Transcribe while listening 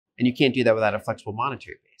And you can't do that without a flexible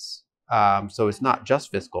monetary base. So it's not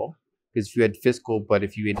just fiscal, because if you had fiscal, but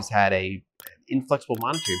if you just had an inflexible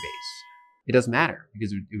monetary base, it doesn't matter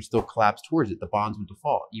because it would still collapse towards it. The bonds would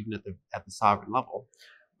default even at the sovereign level.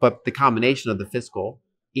 But the combination of the fiscal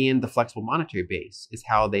and the flexible monetary base is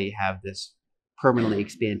how they have this permanently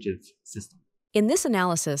expansive system. In this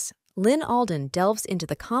analysis, Lyn Alden delves into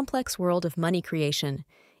the complex world of money creation,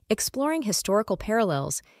 exploring historical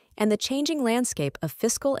parallels and the changing landscape of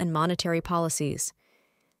fiscal and monetary policies.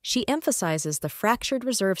 She emphasizes the fractured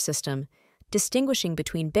reserve system, distinguishing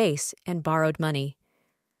between base and borrowed money.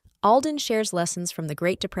 Alden shares lessons from the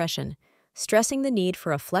Great Depression, stressing the need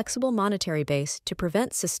for a flexible monetary base to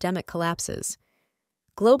prevent systemic collapses.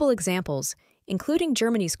 Global examples, including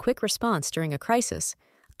Germany's quick response during a crisis,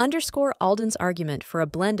 underscore Alden's argument for a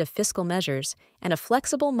blend of fiscal measures and a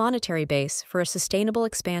flexible monetary base for a sustainable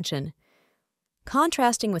expansion.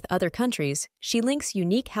 Contrasting with other countries, she links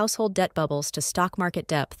unique household debt bubbles to stock market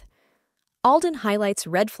depth. Alden highlights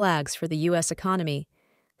red flags for the U.S. economy: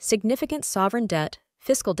 significant sovereign debt,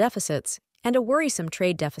 fiscal deficits, and a worrisome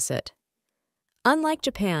trade deficit. Unlike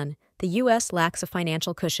Japan, the U.S. lacks a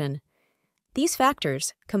financial cushion. These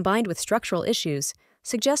factors, combined with structural issues,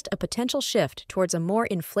 suggest a potential shift towards a more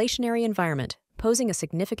inflationary environment, posing a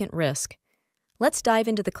significant risk. Let's dive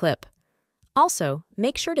into the clip. Also,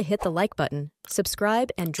 make sure to hit the like button, subscribe,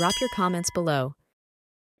 and drop your comments below.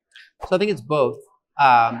 So I think it's both,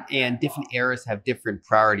 and different eras have different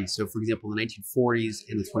priorities. So for example, in the 1940s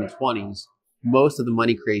and the 2020s, most of the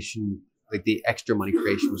money creation, like the extra money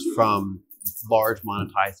creation, was from large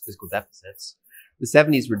monetized fiscal deficits. The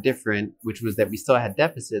 70s were different, which was that we still had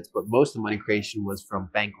deficits, but most of the money creation was from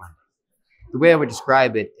bank lending. The way I would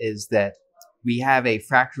describe it is that we have a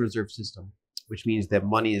fractional reserve system, which means that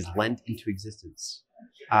money is lent into existence.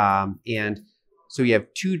 And so you have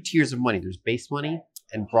two tiers of money. There's base money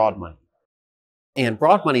and broad money. And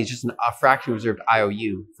broad money is just a fractional reserved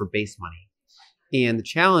IOU for base money. And the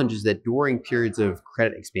challenge is that during periods of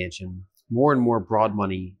credit expansion, more and more broad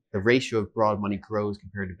money, the ratio of broad money grows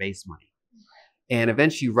compared to base money. And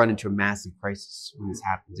eventually you run into a massive crisis when this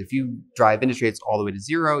happens. If you drive interest rates all the way to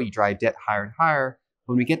zero, you drive debt higher and higher.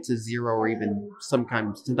 When we get to zero or even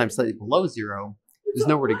sometimes slightly below zero, there's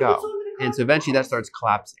nowhere to go. And so eventually that starts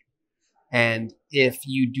collapsing. And if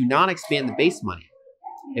you do not expand the base money,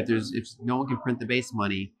 if no one can print the base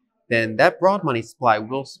money, then that broad money supply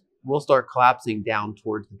will start collapsing down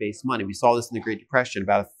towards the base money. We saw this in the Great Depression.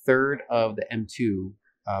 About a third of the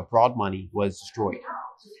M2 broad money was destroyed.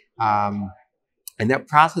 And that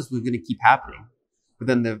process was going to keep happening. But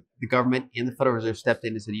then the government and the Federal Reserve stepped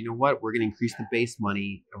in and said, you know what, we're going to increase the base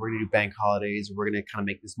money, and we're going to do bank holidays, and we're going to kind of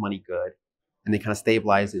make this money good. And they kind of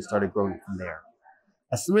stabilized it and started growing from there.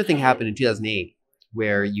 A similar thing happened in 2008,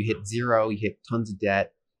 where you hit zero, you hit tons of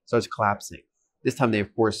debt, starts collapsing. This time they,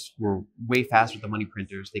 of course, were way faster with the money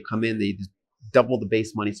printers. They come in, they just double the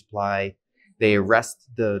base money supply. They arrest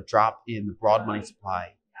the drop in the broad money supply.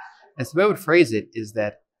 And so the way I would phrase it is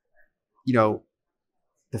that,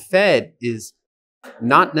 the Fed is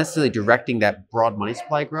not necessarily directing that broad money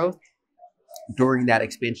supply growth during that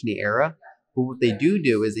expansionary era, but what they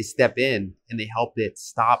do is they step in and they help it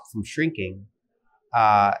stop from shrinking.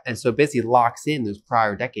 And so it basically locks in those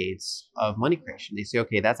prior decades of money creation. They say,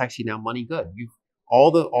 okay, that's actually now money good.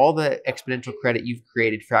 All the exponential credit you've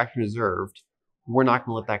created, fractional reserved, we're not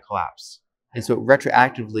going to let that collapse. And so it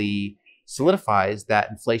retroactively solidifies that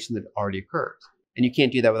inflation that already occurred. And you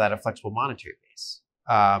can't do that without a flexible monetary base.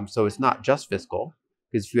 So it's not just fiscal,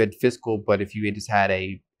 because if you had fiscal, but if you just had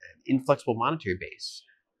an inflexible monetary base,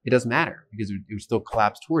 it doesn't matter because it would still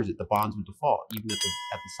collapse towards it. The bonds would default even at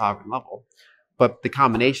the sovereign level. But the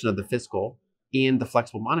combination of the fiscal and the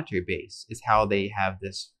flexible monetary base is how they have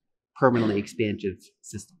this permanently expansive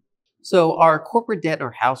system. So our corporate debt and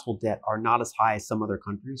our household debt are not as high as some other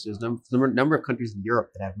countries. There's a number of countries in Europe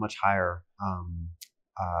that have much higher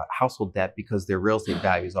household debt because their real estate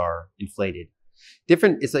values are inflated.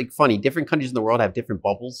 It's like funny, different countries in the world have different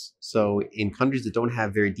bubbles. So in countries that don't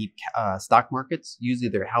have very deep stock markets, usually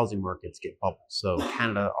their housing markets get bubbles. So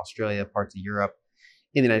Canada, Australia, parts of Europe.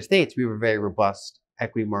 In the United States, we have a very robust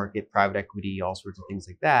equity market, private equity, all sorts of things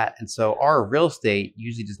like that. And so our real estate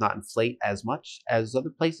usually does not inflate as much as other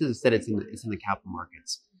places. Instead, it's in the capital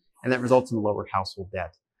markets. And that results in lower household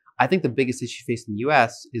debt. I think the biggest issue faced in the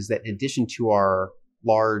US is that in addition to our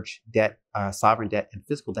large debt, sovereign debt and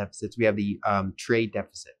fiscal deficits, we have the trade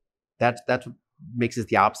deficit. That's what makes it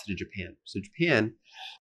the opposite of Japan. So Japan,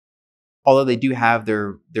 although they do have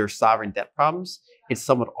their sovereign debt problems, it's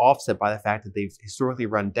somewhat offset by the fact that they've historically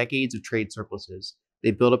run decades of trade surpluses.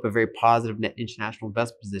 They build up a very positive net international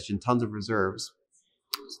investment position, tons of reserves.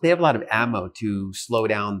 So they have a lot of ammo to slow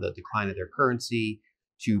down the decline of their currency,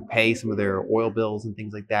 to pay some of their oil bills and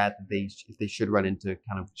things like that. If they should run into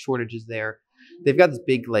kind of shortages there, they've got this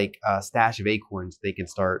big like stash of acorns they can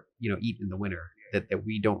start eating in the winter that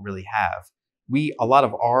we don't really have. A lot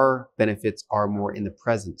of our benefits are more in the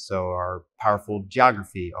present. So our powerful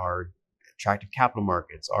geography, our attractive capital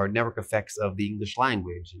markets, our network effects of the English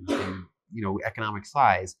language, and economic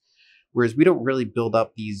size. Whereas we don't really build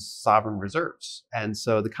up these sovereign reserves. And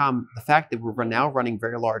so the fact that we're now running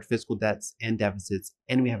very large fiscal debts and deficits,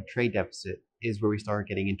 and we have a trade deficit, is where we start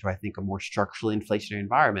getting into, I think, a more structurally inflationary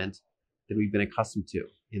environment than we've been accustomed to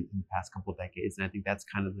in the past couple of decades. And I think that's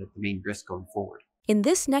kind of the main risk going forward. In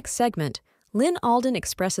this next segment, Lyn Alden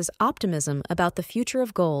expresses optimism about the future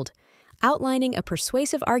of gold, outlining a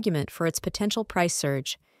persuasive argument for its potential price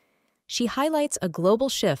surge. She highlights a global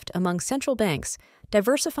shift among central banks,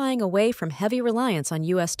 diversifying away from heavy reliance on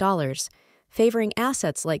U.S. dollars, favoring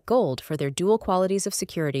assets like gold for their dual qualities of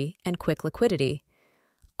security and quick liquidity.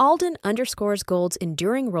 Alden underscores gold's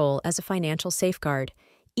enduring role as a financial safeguard,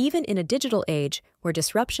 even in a digital age where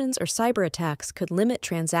disruptions or cyber attacks could limit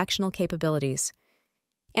transactional capabilities.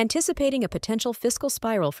 Anticipating a potential fiscal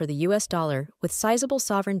spiral for the U.S. dollar with sizable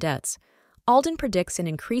sovereign debts, Alden predicts an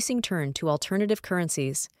increasing turn to alternative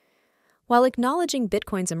currencies. While acknowledging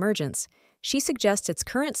Bitcoin's emergence, she suggests its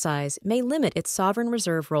current size may limit its sovereign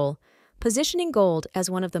reserve role, positioning gold as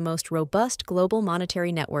one of the most robust global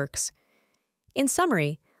monetary networks. In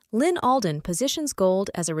summary, Lyn Alden positions gold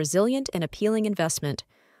as a resilient and appealing investment,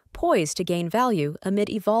 poised to gain value amid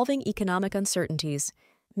evolving economic uncertainties,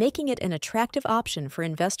 making it an attractive option for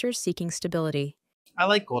investors seeking stability. I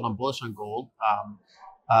like gold. I'm bullish on gold.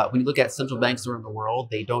 When you look at central banks around the world,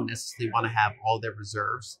 they don't necessarily want to have all their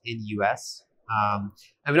reserves in the U.S.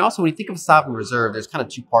 Also, when you think of a sovereign reserve, there's kind of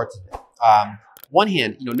two parts of it. One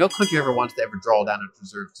hand, no country ever wants to ever draw down its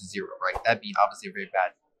reserves to zero, right? That'd be obviously a very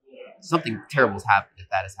bad. Something terrible has happened if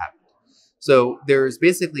that has happened. So there's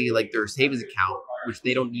basically like their savings account, which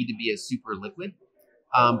they don't need to be as super liquid,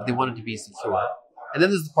 but they want it to be secure. And then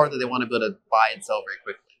there's the part that they want to be able to buy and sell very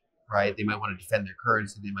quickly, right? They might want to defend their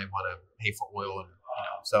currency. They might want to pay for oil, and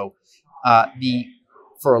so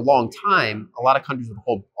for a long time, a lot of countries would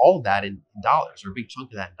hold all of that in dollars, or a big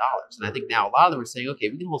chunk of that in dollars. And I think now a lot of them are saying, okay,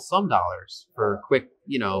 we can hold some dollars for quick,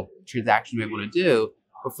 transactions we want to do,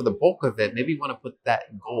 but for the bulk of it, maybe we want to put that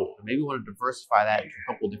in gold, or maybe we want to diversify that into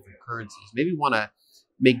a couple of different currencies. Maybe we want to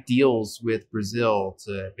make deals with Brazil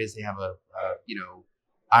to basically have a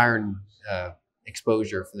iron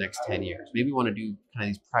exposure for the next 10 years. Maybe we want to do kind of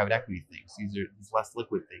these private equity things. These are these less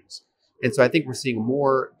liquid things. And so I think we're seeing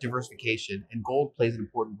more diversification, and gold plays an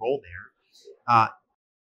important role there.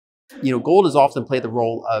 Gold has often played the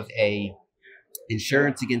role of a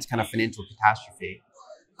insurance against kind of financial catastrophe.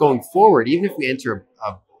 Going forward, even if we enter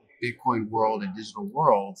a Bitcoin world and digital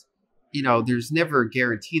world, there's never a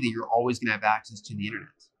guarantee that you're always going to have access to the internet.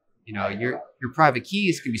 Your private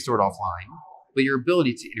keys can be stored offline, but your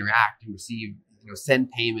ability to interact and receive,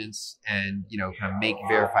 send payments and, kind of make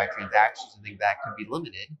verified transactions, I think that could be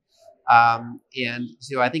limited. And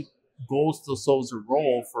so I think gold still serves a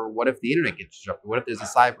role for what if the internet gets disrupted? What if there's a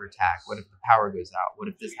cyber attack? What if the power goes out? What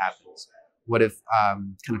if this happens? What if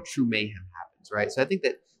kind of true mayhem happens, right? So I think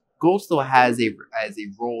that gold still has a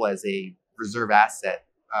role as a reserve asset,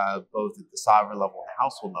 both at the sovereign level and the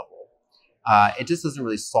household level. It just doesn't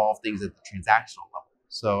really solve things at the transactional level.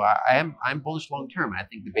 So I'm bullish long term. I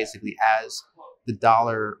think that basically as the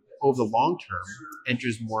dollar over the long term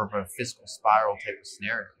enters more of a fiscal spiral type of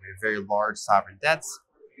scenario, where you have very large sovereign debts.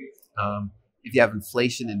 If you have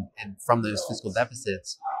inflation and from those fiscal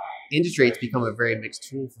deficits, interest rates become a very mixed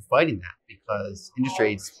tool for fighting that, because interest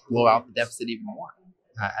rates blow out the deficit even more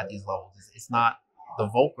at these levels. It's not the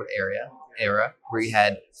Volcker era where you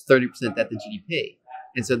had 30% debt to GDP.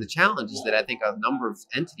 And so the challenge is that I think a number of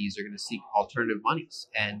entities are going to seek alternative monies,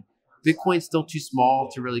 and Bitcoin's still too small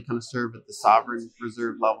to really kind of serve at the sovereign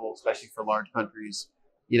reserve level, especially for large countries.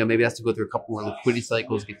 Maybe it has to go through a couple more liquidity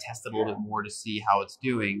cycles, get tested a little bit more to see how it's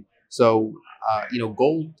doing. So,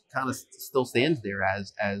 gold kind of still stands there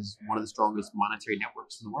as one of the strongest monetary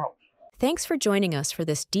networks in the world. Thanks for joining us for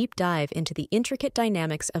this deep dive into the intricate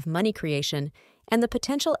dynamics of money creation and the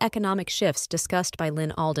potential economic shifts discussed by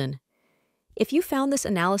Lyn Alden. If you found this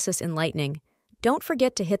analysis enlightening, don't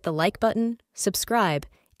forget to hit the like button, subscribe,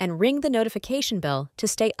 and ring the notification bell to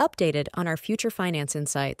stay updated on our future finance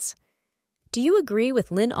insights. Do you agree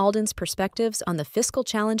with Lyn Alden's perspectives on the fiscal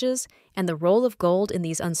challenges and the role of gold in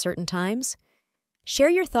these uncertain times? Share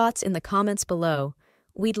your thoughts in the comments below.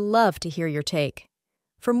 We'd love to hear your take.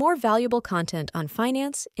 For more valuable content on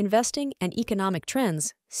finance, investing, and economic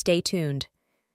trends, stay tuned.